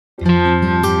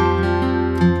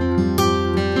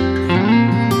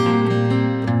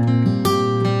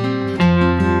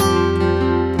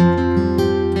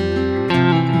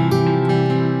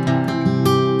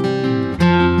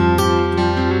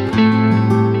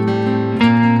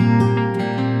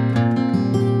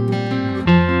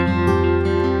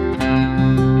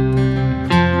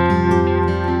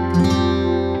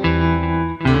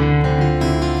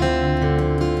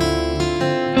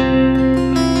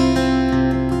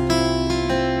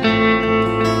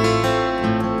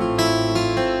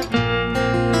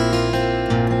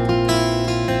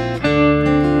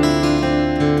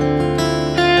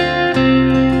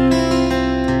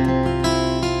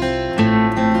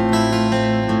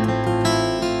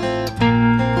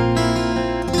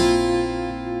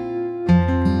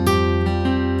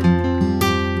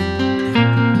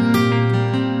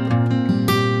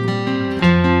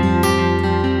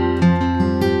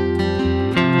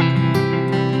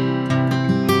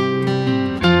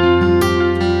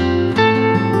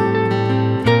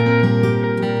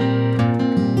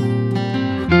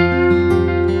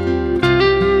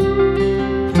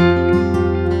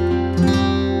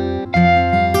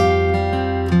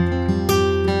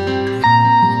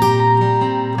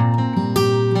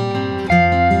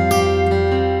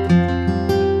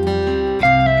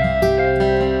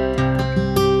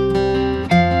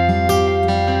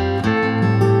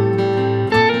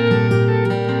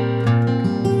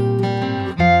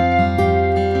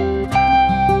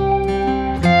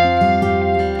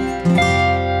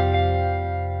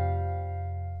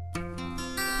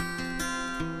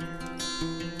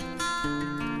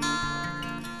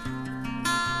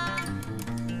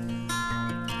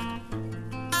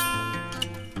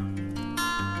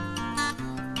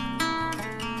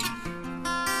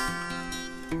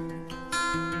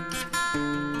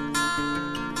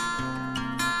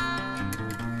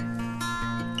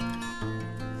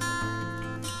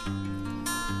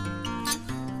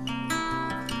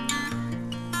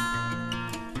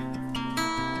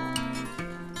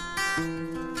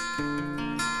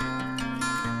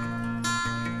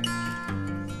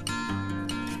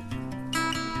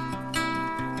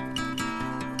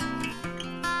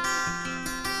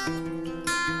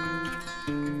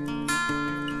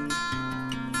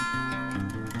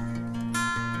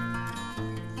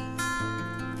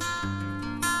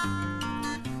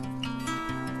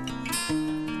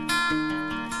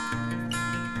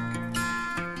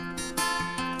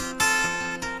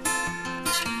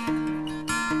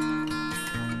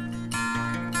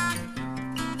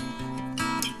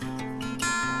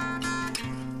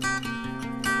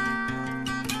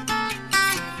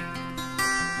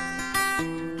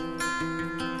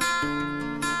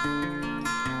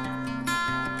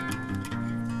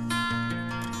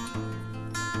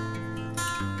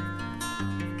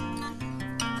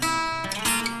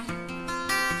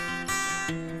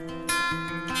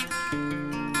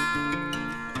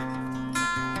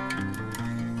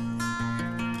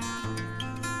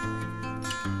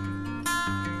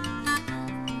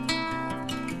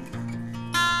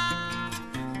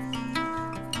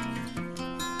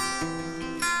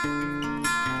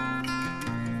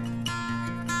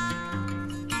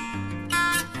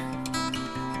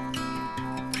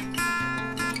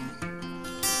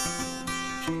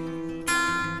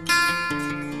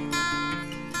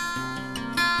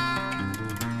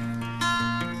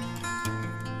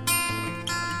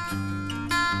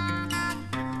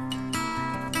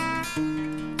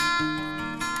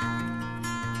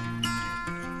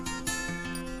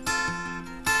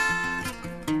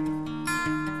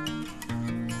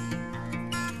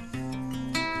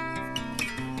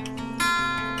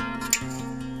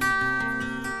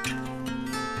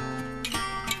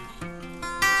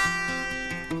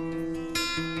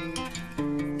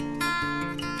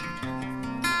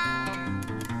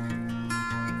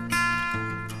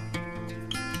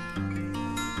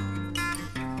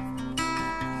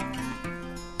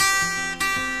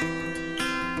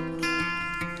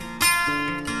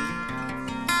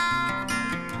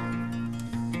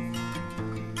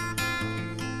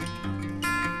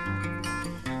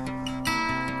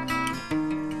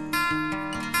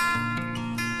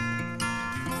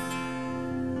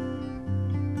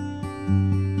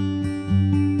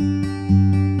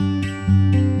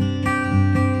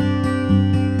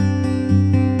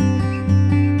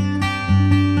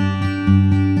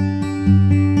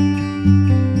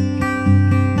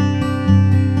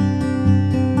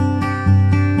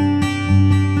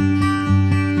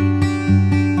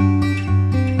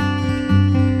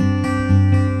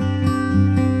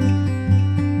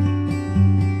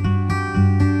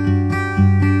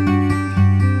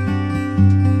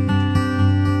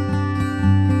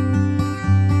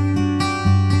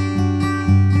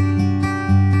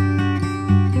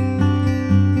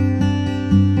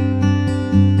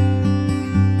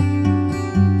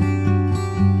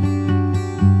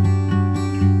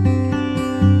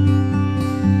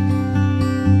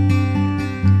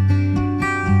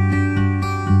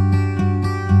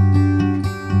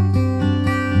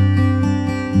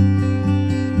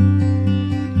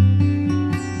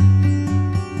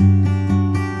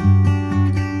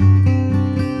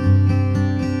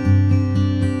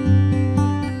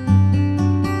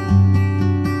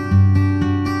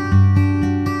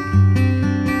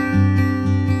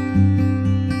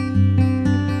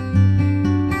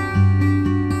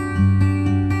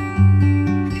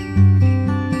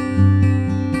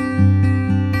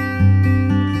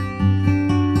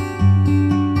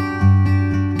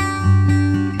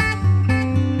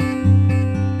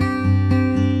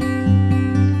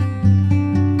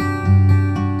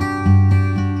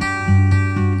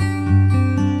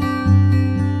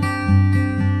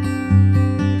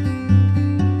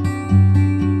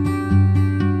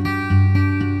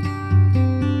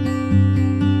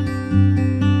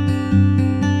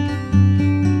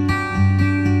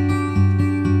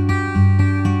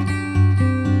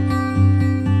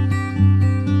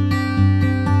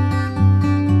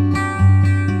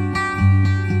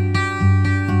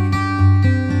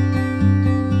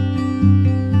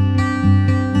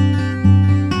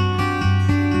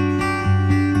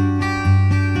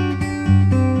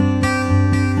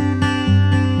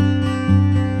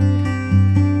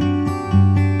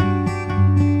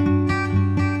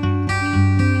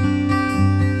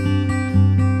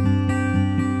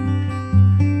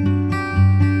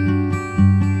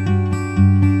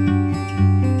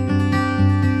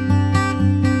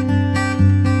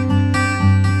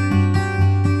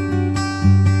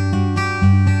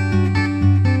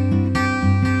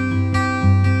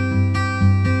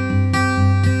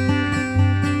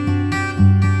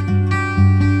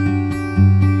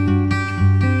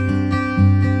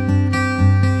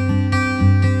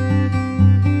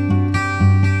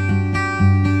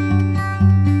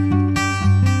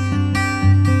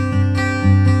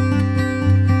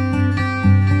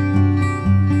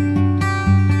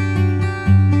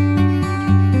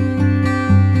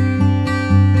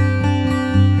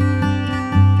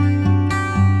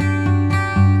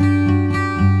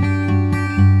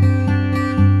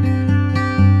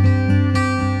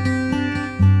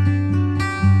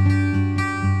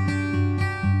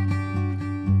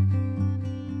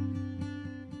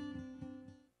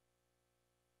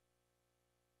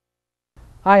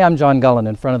Hi, I'm John Gullen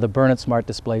in front of the Burn It Smart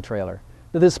display trailer.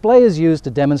 The display is used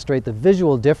to demonstrate the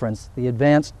visual difference the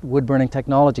advanced wood-burning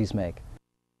technologies make.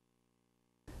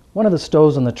 One of the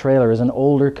stoves on the trailer is an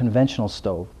older conventional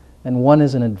stove, and one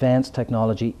is an advanced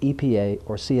technology EPA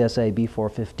or CSA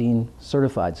B415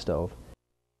 certified stove.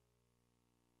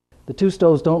 The two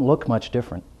stoves don't look much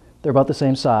different. They're about the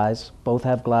same size, both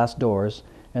have glass doors,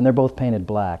 and they're both painted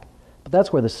black, but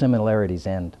that's where the similarities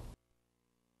end.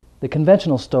 The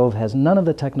conventional stove has none of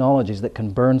the technologies that can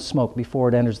burn smoke before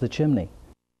it enters the chimney.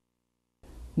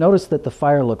 Notice that the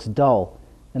fire looks dull,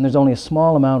 and there's only a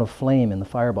small amount of flame in the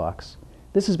firebox.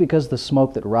 This is because the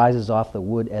smoke that rises off the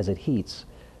wood as it heats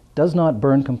does not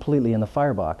burn completely in the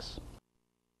firebox.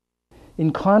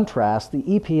 In contrast, the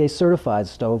EPA certified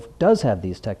stove does have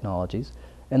these technologies,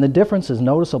 and the difference is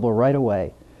noticeable right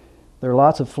away. There are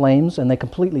lots of flames, and they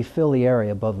completely fill the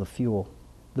area above the fuel.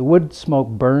 The wood smoke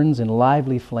burns in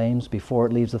lively flames before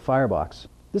it leaves the firebox.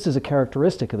 This is a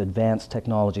characteristic of advanced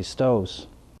technology stoves.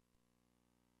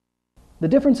 The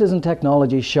differences in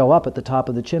technology show up at the top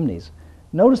of the chimneys.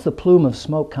 Notice the plume of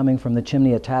smoke coming from the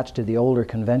chimney attached to the older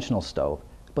conventional stove,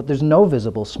 but there's no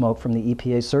visible smoke from the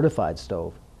EPA certified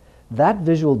stove. That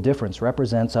visual difference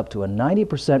represents up to a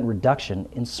 90% reduction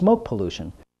in smoke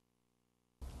pollution.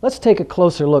 Let's take a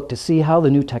closer look to see how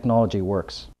the new technology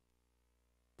works.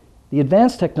 The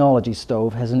advanced technology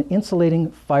stove has an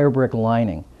insulating firebrick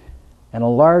lining and a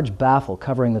large baffle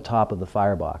covering the top of the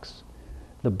firebox.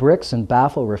 The bricks and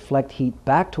baffle reflect heat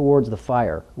back towards the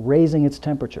fire, raising its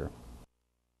temperature.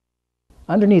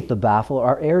 Underneath the baffle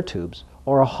are air tubes,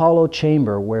 or a hollow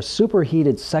chamber where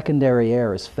superheated secondary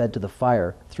air is fed to the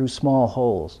fire through small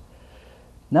holes.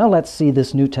 Now let's see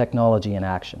this new technology in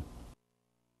action.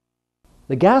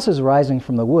 The gases rising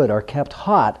from the wood are kept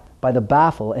hot by the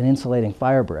baffle and insulating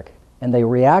fire brick, and they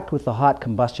react with the hot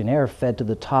combustion air fed to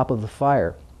the top of the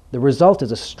fire. The result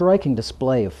is a striking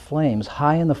display of flames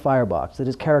high in the firebox that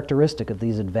is characteristic of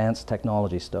these advanced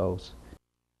technology stoves.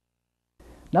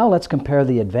 Now let's compare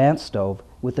the advanced stove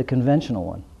with the conventional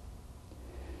one.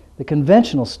 The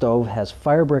conventional stove has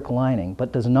fire brick lining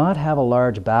but does not have a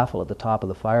large baffle at the top of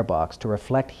the firebox to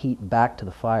reflect heat back to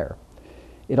the fire.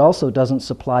 It also doesn't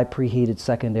supply preheated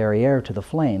secondary air to the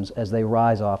flames as they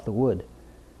rise off the wood.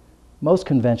 Most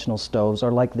conventional stoves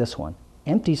are like this one,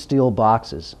 empty steel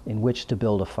boxes in which to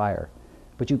build a fire,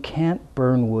 but you can't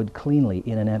burn wood cleanly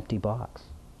in an empty box.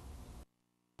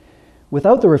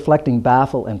 Without the reflecting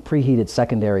baffle and preheated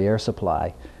secondary air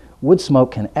supply, wood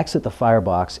smoke can exit the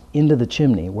firebox into the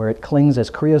chimney where it clings as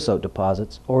creosote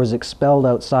deposits or is expelled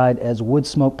outside as wood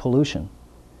smoke pollution.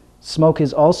 Smoke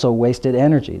is also wasted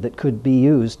energy that could be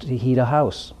used to heat a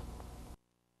house.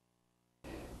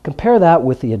 Compare that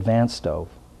with the advanced stove.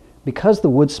 Because the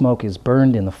wood smoke is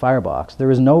burned in the firebox, there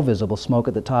is no visible smoke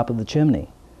at the top of the chimney.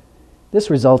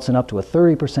 This results in up to a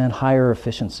 30% higher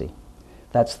efficiency.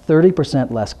 That's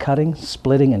 30% less cutting,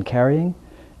 splitting, and carrying,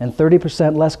 and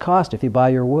 30% less cost if you buy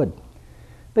your wood.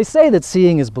 They say that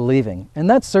seeing is believing, and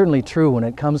that's certainly true when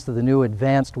it comes to the new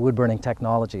advanced wood-burning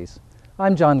technologies.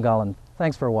 I'm John Gullen.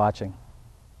 Thanks for watching.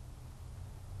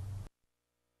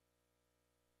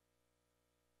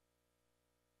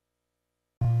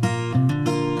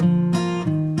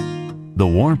 The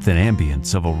warmth and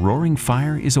ambience of a roaring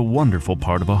fire is a wonderful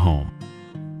part of a home.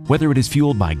 Whether it is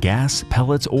fueled by gas,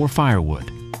 pellets, or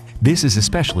firewood, this is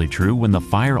especially true when the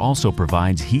fire also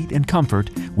provides heat and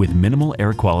comfort with minimal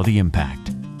air quality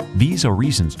impact. These are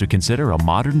reasons to consider a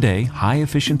modern-day,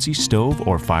 high-efficiency stove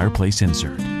or fireplace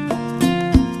insert.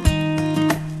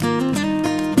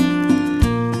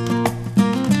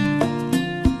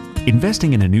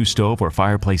 Investing in a new stove or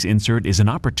fireplace insert is an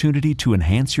opportunity to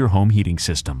enhance your home heating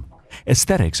system.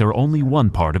 Aesthetics are only one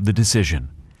part of the decision.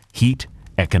 Heat,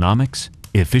 economics,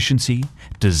 efficiency,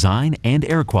 design, and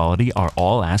air quality are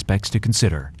all aspects to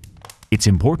consider. It's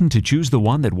important to choose the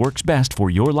one that works best for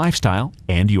your lifestyle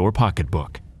and your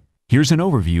pocketbook. Here's an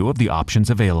overview of the options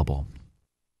available.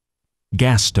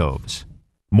 Gas stoves.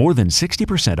 More than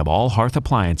 60% of all hearth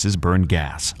appliances burn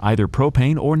gas, either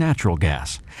propane or natural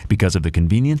gas, because of the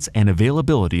convenience and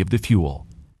availability of the fuel.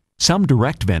 Some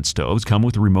direct vent stoves come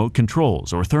with remote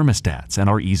controls or thermostats and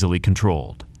are easily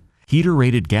controlled.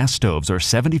 Heater-rated gas stoves are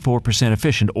 74%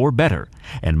 efficient or better,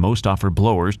 and most offer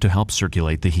blowers to help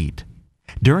circulate the heat.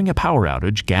 During a power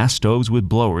outage, gas stoves with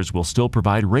blowers will still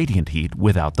provide radiant heat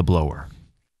without the blower.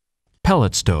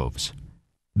 Pellet stoves.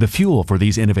 The fuel for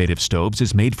these innovative stoves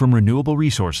is made from renewable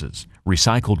resources,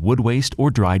 recycled wood waste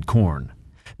or dried corn.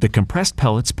 The compressed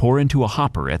pellets pour into a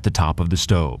hopper at the top of the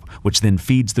stove, which then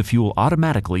feeds the fuel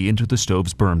automatically into the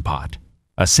stove's burn pot.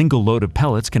 A single load of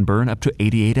pellets can burn up to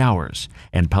 88 hours,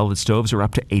 and pellet stoves are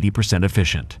up to 80%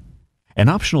 efficient. An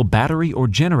optional battery or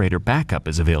generator backup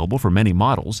is available for many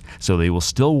models, so they will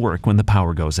still work when the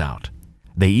power goes out.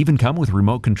 They even come with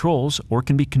remote controls or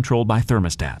can be controlled by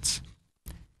thermostats.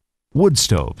 Wood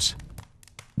stoves.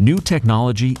 New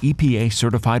technology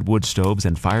EPA-certified wood stoves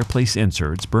and fireplace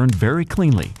inserts burn very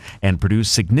cleanly and produce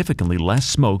significantly less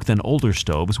smoke than older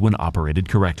stoves when operated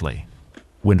correctly.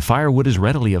 When firewood is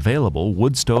readily available,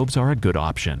 wood stoves are a good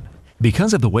option.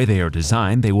 Because of the way they are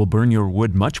designed, they will burn your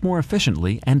wood much more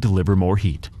efficiently and deliver more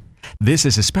heat. This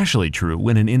is especially true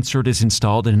when an insert is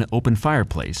installed in an open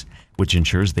fireplace, which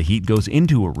ensures the heat goes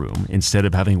into a room instead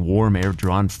of having warm air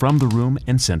drawn from the room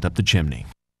and sent up the chimney.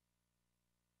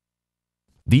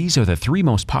 These are the three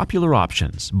most popular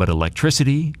options, but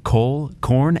electricity, coal,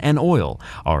 corn, and oil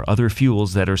are other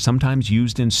fuels that are sometimes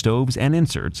used in stoves and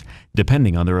inserts,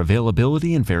 depending on their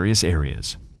availability in various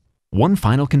areas. One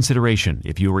final consideration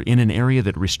if you are in an area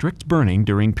that restricts burning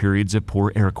during periods of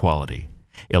poor air quality.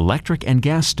 Electric and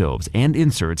gas stoves and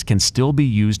inserts can still be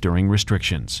used during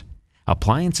restrictions.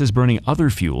 Appliances burning other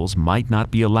fuels might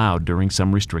not be allowed during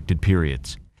some restricted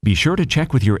periods. Be sure to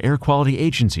check with your air quality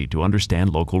agency to understand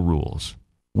local rules.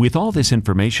 With all this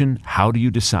information, how do you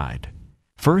decide?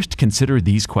 First, consider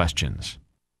these questions.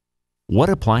 What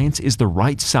appliance is the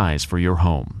right size for your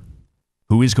home?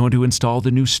 Who is going to install the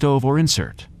new stove or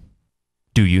insert?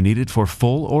 Do you need it for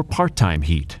full or part-time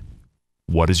heat?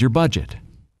 What is your budget?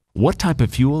 What type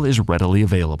of fuel is readily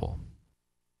available?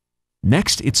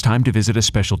 Next, it's time to visit a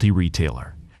specialty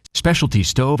retailer. Specialty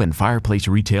stove and fireplace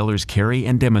retailers carry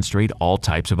and demonstrate all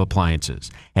types of appliances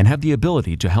and have the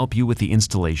ability to help you with the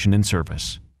installation and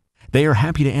service. They are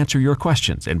happy to answer your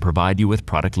questions and provide you with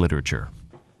product literature.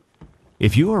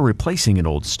 If you are replacing an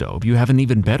old stove, you have an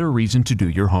even better reason to do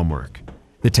your homework.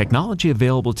 The technology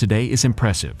available today is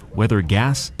impressive, whether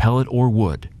gas, pellet, or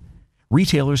wood.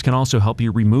 Retailers can also help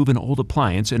you remove an old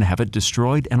appliance and have it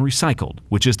destroyed and recycled,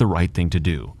 which is the right thing to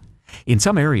do. In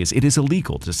some areas, it is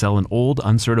illegal to sell an old,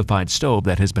 uncertified stove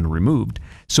that has been removed,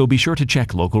 so be sure to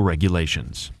check local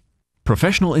regulations.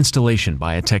 Professional installation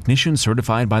by a technician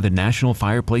certified by the National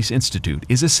Fireplace Institute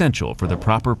is essential for the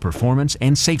proper performance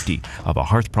and safety of a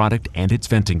hearth product and its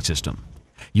venting system.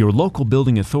 Your local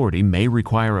building authority may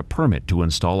require a permit to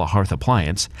install a hearth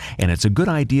appliance, and it's a good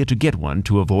idea to get one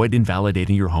to avoid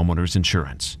invalidating your homeowner's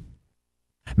insurance.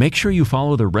 Make sure you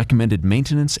follow the recommended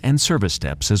maintenance and service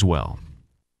steps as well.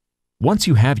 Once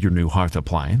you have your new hearth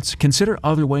appliance, consider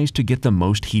other ways to get the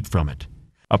most heat from it.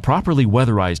 A properly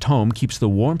weatherized home keeps the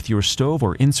warmth your stove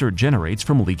or insert generates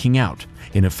from leaking out,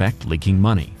 in effect leaking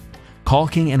money.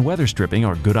 Caulking and weather stripping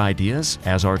are good ideas,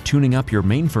 as are tuning up your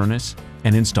main furnace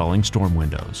and installing storm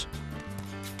windows.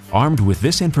 Armed with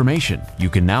this information, you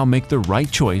can now make the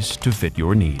right choice to fit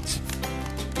your needs.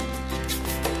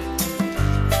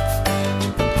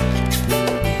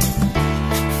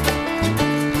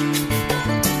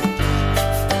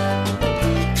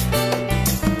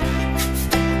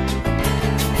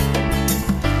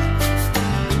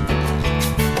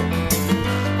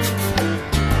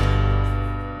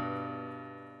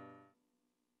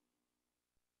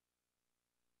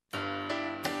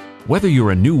 Whether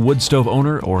you're a new wood stove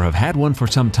owner or have had one for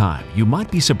some time, you might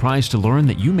be surprised to learn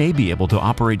that you may be able to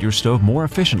operate your stove more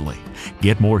efficiently,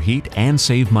 get more heat, and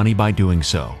save money by doing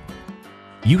so.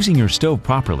 Using your stove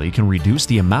properly can reduce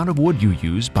the amount of wood you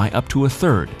use by up to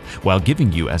 1/3, while giving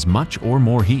you as much or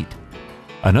more heat.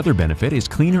 Another benefit is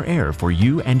cleaner air for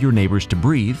you and your neighbors to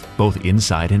breathe, both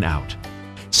inside and out.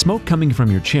 Smoke coming from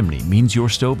your chimney means your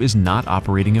stove is not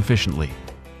operating efficiently.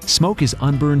 Smoke is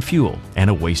unburned fuel and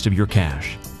a waste of your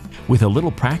cash. With a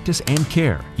little practice and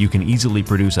care, you can easily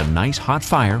produce a nice hot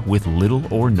fire with little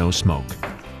or no smoke.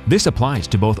 This applies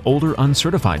to both older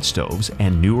uncertified stoves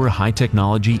and newer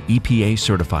high-technology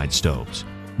EPA-certified stoves.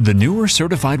 The newer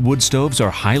certified wood stoves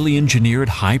are highly engineered,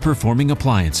 high-performing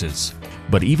appliances,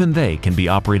 but even they can be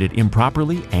operated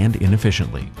improperly and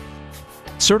inefficiently.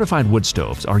 Certified wood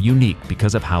stoves are unique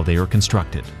because of how they are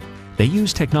constructed. They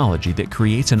use technology that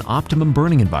creates an optimum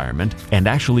burning environment and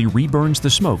actually reburns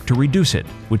the smoke to reduce it,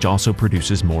 which also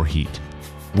produces more heat.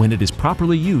 When it is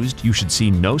properly used, you should see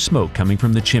no smoke coming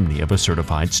from the chimney of a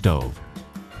certified stove.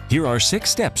 Here are 6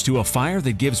 steps to a fire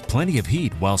that gives plenty of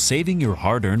heat while saving your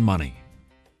hard-earned money.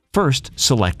 First,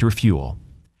 select your fuel.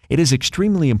 It is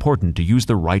extremely important to use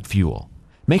the right fuel.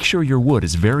 Make sure your wood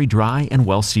is very dry and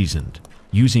well seasoned.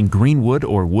 Using green wood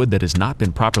or wood that has not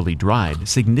been properly dried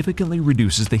significantly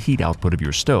reduces the heat output of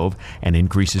your stove and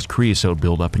increases creosote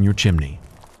buildup in your chimney.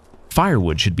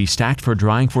 Firewood should be stacked for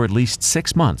drying for at least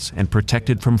 6 months and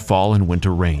protected from fall and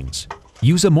winter rains.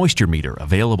 Use a moisture meter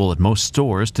available at most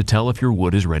stores to tell if your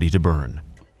wood is ready to burn.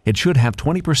 It should have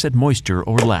 20% moisture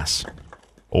or less.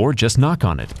 Or just knock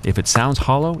on it. If it sounds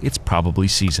hollow, it's probably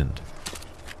seasoned.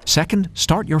 Second,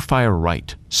 start your fire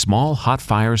right. Small, hot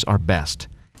fires are best.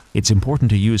 It's important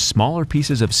to use smaller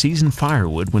pieces of seasoned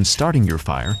firewood when starting your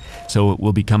fire, so it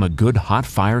will become a good hot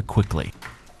fire quickly.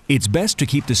 It's best to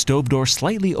keep the stove door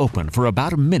slightly open for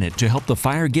about a minute to help the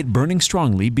fire get burning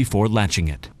strongly before latching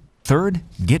it. Third,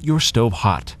 get your stove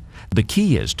hot. The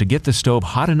key is to get the stove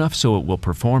hot enough so it will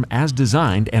perform as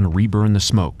designed and reburn the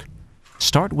smoke.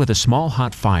 Start with a small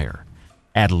hot fire.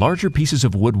 Add larger pieces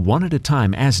of wood one at a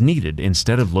time as needed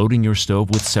instead of loading your stove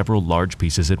with several large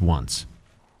pieces at once.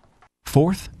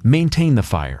 Fourth, maintain the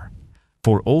fire.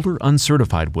 For older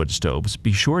uncertified wood stoves,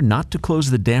 be sure not to close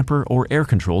the damper or air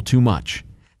control too much.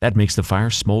 That makes the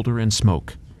fire smolder and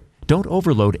smoke. Don't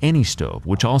overload any stove,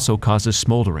 which also causes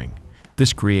smoldering.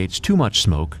 This creates too much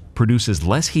smoke, produces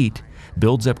less heat,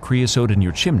 builds up creosote in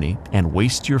your chimney, and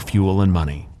wastes your fuel and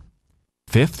money.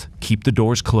 Fifth, keep the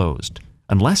doors closed.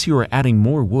 Unless you are adding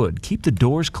more wood, keep the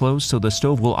doors closed so the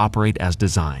stove will operate as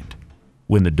designed.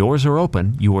 When the doors are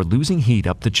open, you are losing heat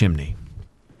up the chimney.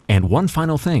 And one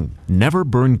final thing, never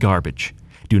burn garbage.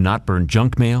 Do not burn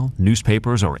junk mail,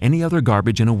 newspapers, or any other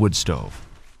garbage in a wood stove.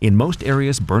 In most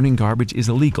areas, burning garbage is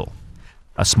illegal.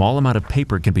 A small amount of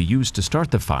paper can be used to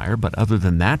start the fire, but other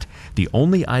than that, the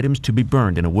only items to be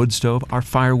burned in a wood stove are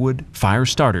firewood, fire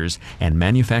starters, and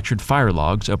manufactured fire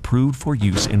logs approved for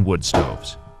use in wood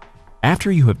stoves. After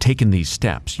you have taken these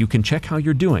steps, you can check how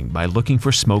you're doing by looking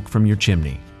for smoke from your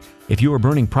chimney. If you are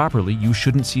burning properly, you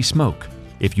shouldn't see smoke.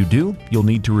 If you do, you'll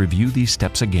need to review these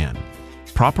steps again.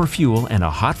 Proper fuel and a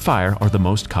hot fire are the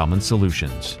most common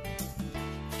solutions.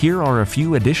 Here are a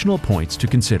few additional points to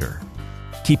consider.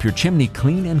 Keep your chimney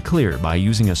clean and clear by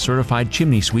using a certified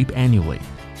chimney sweep annually.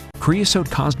 Creosote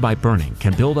caused by burning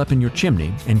can build up in your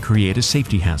chimney and create a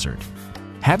safety hazard.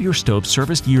 Have your stove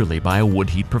serviced yearly by a wood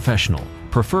heat professional,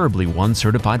 preferably one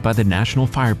certified by the National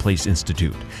Fireplace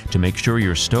Institute, to make sure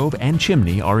your stove and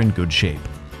chimney are in good shape.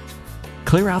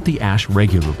 Clear out the ash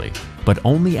regularly, but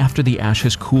only after the ash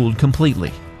has cooled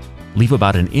completely. Leave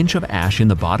about an inch of ash in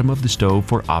the bottom of the stove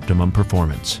for optimum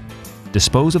performance.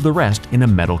 Dispose of the rest in a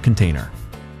metal container.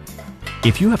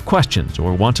 If you have questions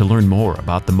or want to learn more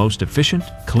about the most efficient,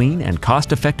 clean, and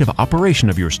cost-effective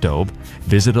operation of your stove,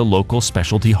 visit a local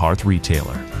specialty hearth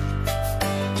retailer.